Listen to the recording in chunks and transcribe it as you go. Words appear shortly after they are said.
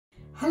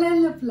Hello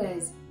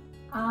lovelies,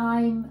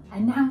 I'm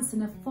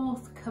announcing a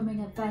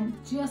forthcoming event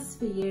just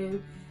for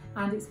you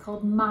and it's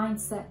called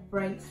Mindset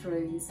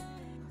Breakthroughs.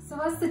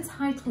 So as the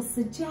title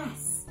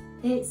suggests,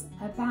 it's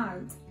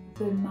about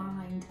the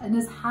mind and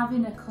us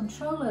having a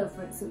control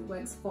over it so it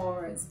works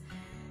for us.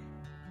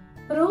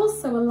 But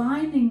also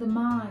aligning the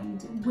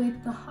mind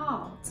with the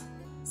heart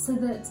so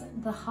that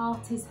the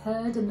heart is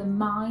heard and the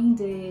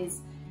mind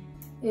is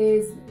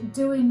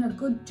doing a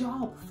good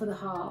job for the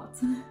heart.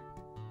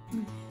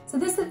 So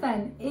this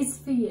event is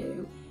for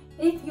you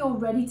if you're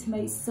ready to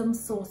make some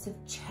sort of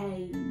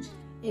change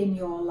in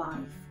your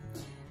life.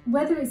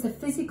 Whether it's a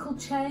physical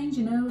change,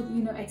 you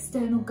know,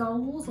 external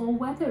goals, or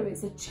whether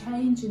it's a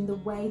change in the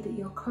way that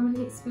you're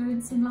currently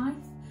experiencing life,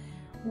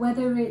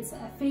 whether it's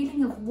a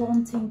feeling of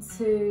wanting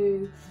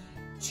to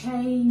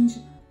change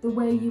the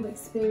way you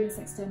experience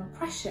external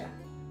pressure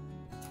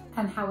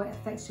and how it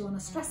affects you on a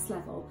stress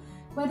level,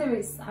 whether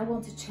it's I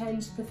want to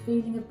change the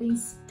feeling of being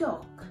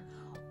stuck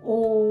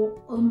or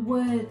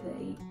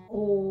unworthy,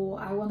 or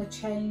I want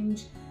to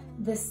change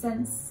the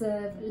sense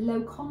of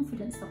low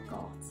confidence I've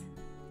got.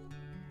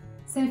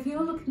 So if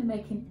you're looking at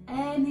making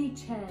any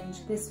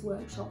change, this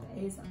workshop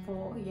is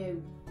for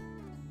you.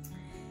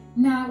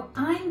 Now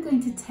I'm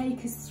going to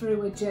take us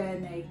through a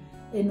journey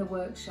in the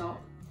workshop,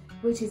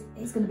 which is,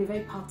 it's going to be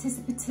very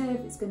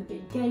participative, it's going to be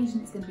engaging,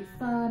 it's going to be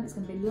fun, it's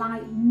going to be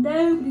light,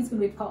 nobody's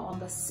going to be put on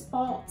the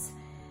spot.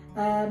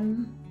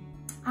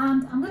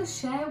 And I'm going to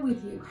share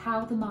with you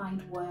how the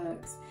mind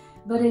works,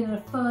 but in a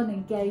fun,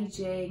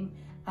 engaging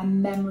and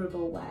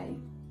memorable way.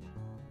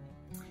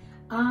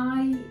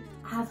 I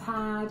have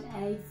had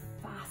a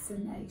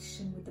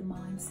fascination with the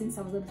mind since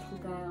I was a little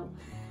girl,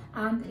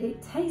 and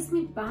it takes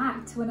me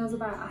back to when I was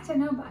about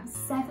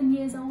 7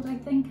 years old, I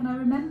think. And I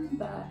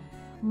remember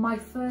my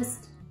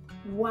first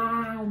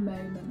wow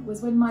moment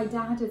was when my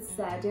dad had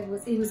said,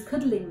 he was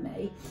cuddling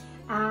me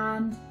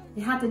and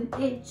he had an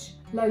itch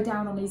low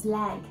down on his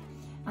leg.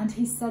 And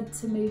he said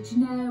to me, do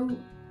you know,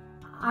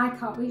 I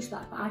can't reach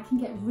that, but I can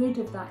get rid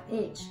of that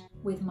itch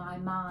with my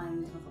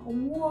mind. And I thought,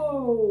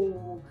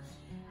 whoa.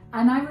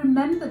 And I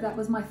remember that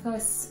was my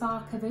first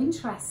spark of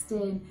interest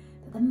in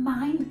that the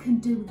mind can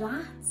do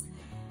that.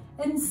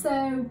 And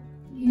so,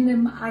 you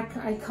know,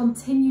 I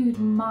continued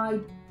my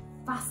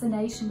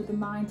fascination with the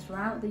mind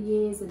throughout the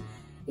years. And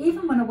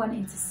even when I went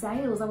into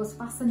sales, I was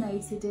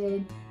fascinated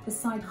in the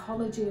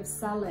psychology of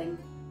selling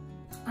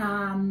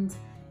and,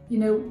 you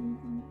know,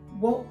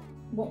 what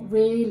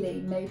really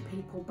made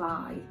people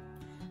buy.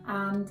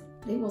 And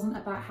it wasn't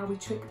about how we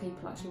trick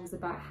people, actually, it was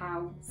about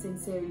how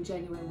sincere and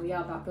genuine we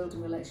are about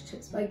building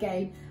relationships. But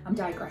again, I'm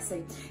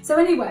digressing. So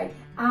anyway,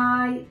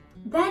 I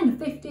then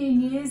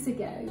 15 years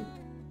ago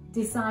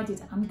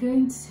decided I'm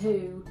going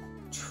to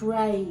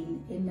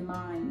train in the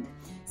mind.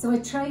 So I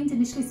trained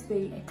initially to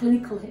be a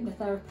clinical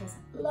hypnotherapist.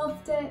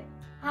 Loved it,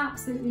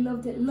 absolutely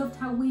loved it. Loved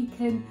how we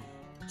can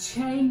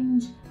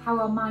change how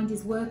our mind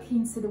is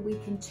working so that we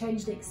can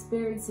change the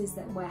experiences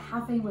that we're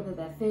having, whether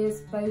they're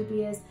fears,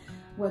 phobias,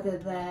 whether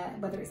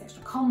it's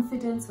extra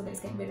confidence, whether it's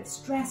getting rid of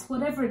stress,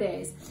 whatever it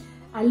is.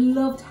 I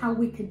loved how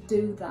we could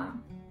do that.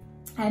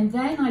 And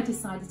then I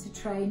decided to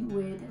train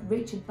with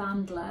Richard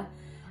Bandler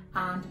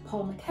and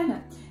Paul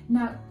McKenna.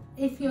 Now,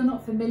 if you're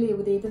not familiar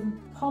with either of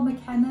them, Paul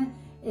McKenna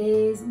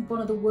is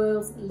one of the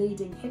world's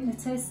leading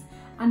hypnotists,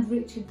 and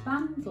Richard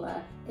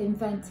Bandler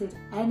invented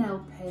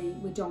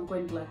NLP with John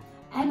Grindler.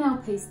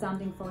 NLP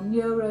standing for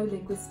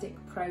Neuro-Linguistic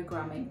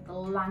Programming, the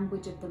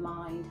language of the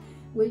mind,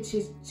 which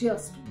is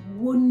just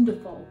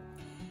wonderful.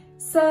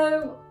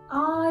 So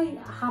I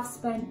have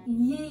spent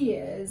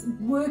years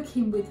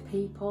working with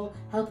people,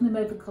 helping them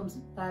overcome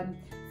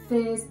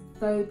fears,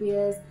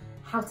 phobias,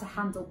 how to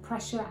handle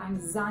pressure,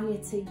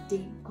 anxiety,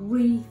 deep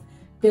grief,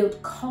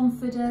 build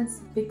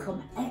confidence,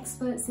 become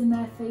experts in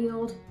their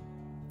field.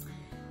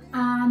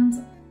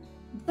 And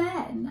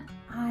then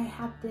I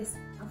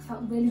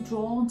felt really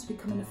drawn to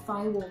becoming a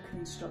firewalking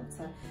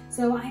instructor.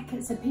 So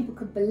people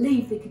could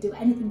believe they could do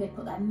anything they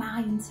put their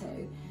mind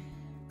to.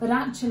 But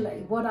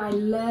actually what I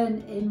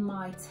learned in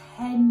my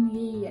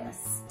 10-year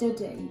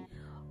study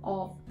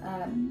of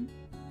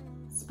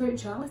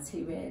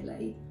spirituality,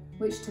 really,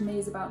 which to me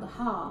is about the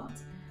heart,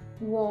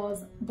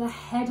 was the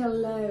head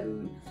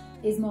alone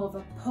is more of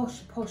a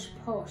push, push,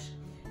 push,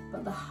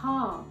 but the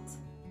heart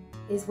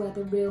is where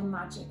the real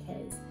magic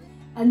is.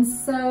 And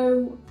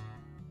so,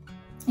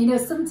 you know,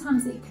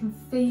 sometimes it can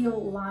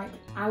feel like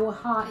our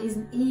heart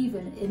isn't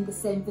even in the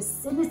same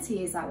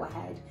vicinity as our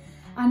head.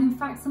 And in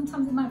fact,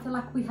 sometimes it might feel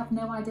like we have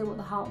no idea what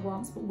the heart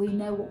wants, but we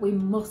know what we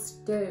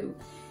must do.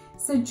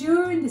 So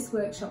during this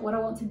workshop, what I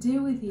want to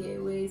do with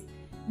you is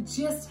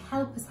just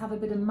help us have a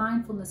bit of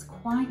mindfulness,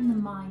 quieten the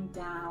mind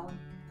down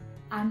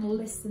and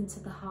listen to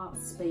the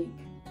heart speak.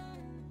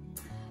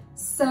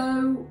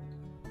 So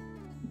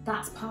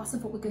that's part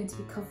of what we're going to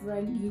be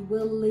covering. You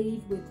will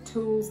leave with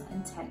tools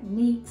and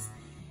techniques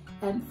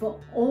for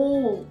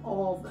all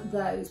of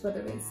those, whether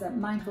it's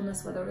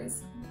mindfulness, whether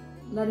it's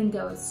letting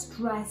go of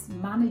stress,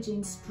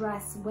 managing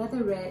stress,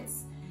 whether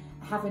it's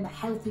having a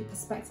healthy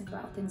perspective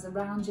about things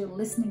around you,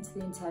 listening to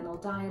the internal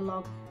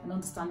dialogue and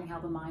understanding how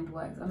the mind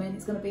works. I mean,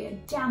 it's going to be a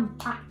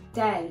jam-packed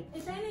day.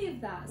 If any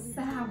of that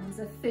sounds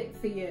a fit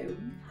for you,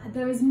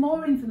 there is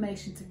more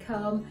information to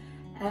come.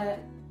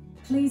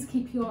 Please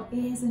keep your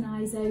ears and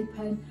eyes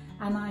open,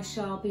 and I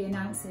shall be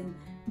announcing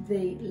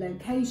the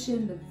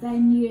location, the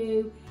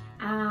venue,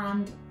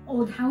 and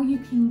on how you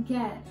can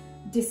get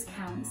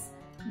discounts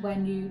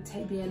when you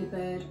take the early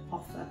bird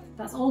offer.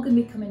 That's all going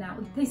to be coming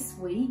out this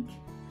week.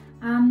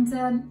 And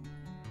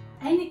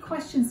any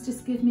questions,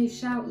 just give me a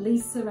shout,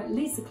 Lisa at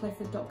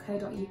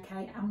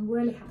lisaclifford.co.uk. I'm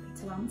really happy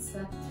to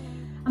answer.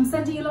 I'm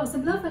sending you lots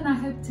of love and I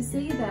hope to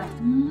see you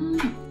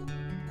there.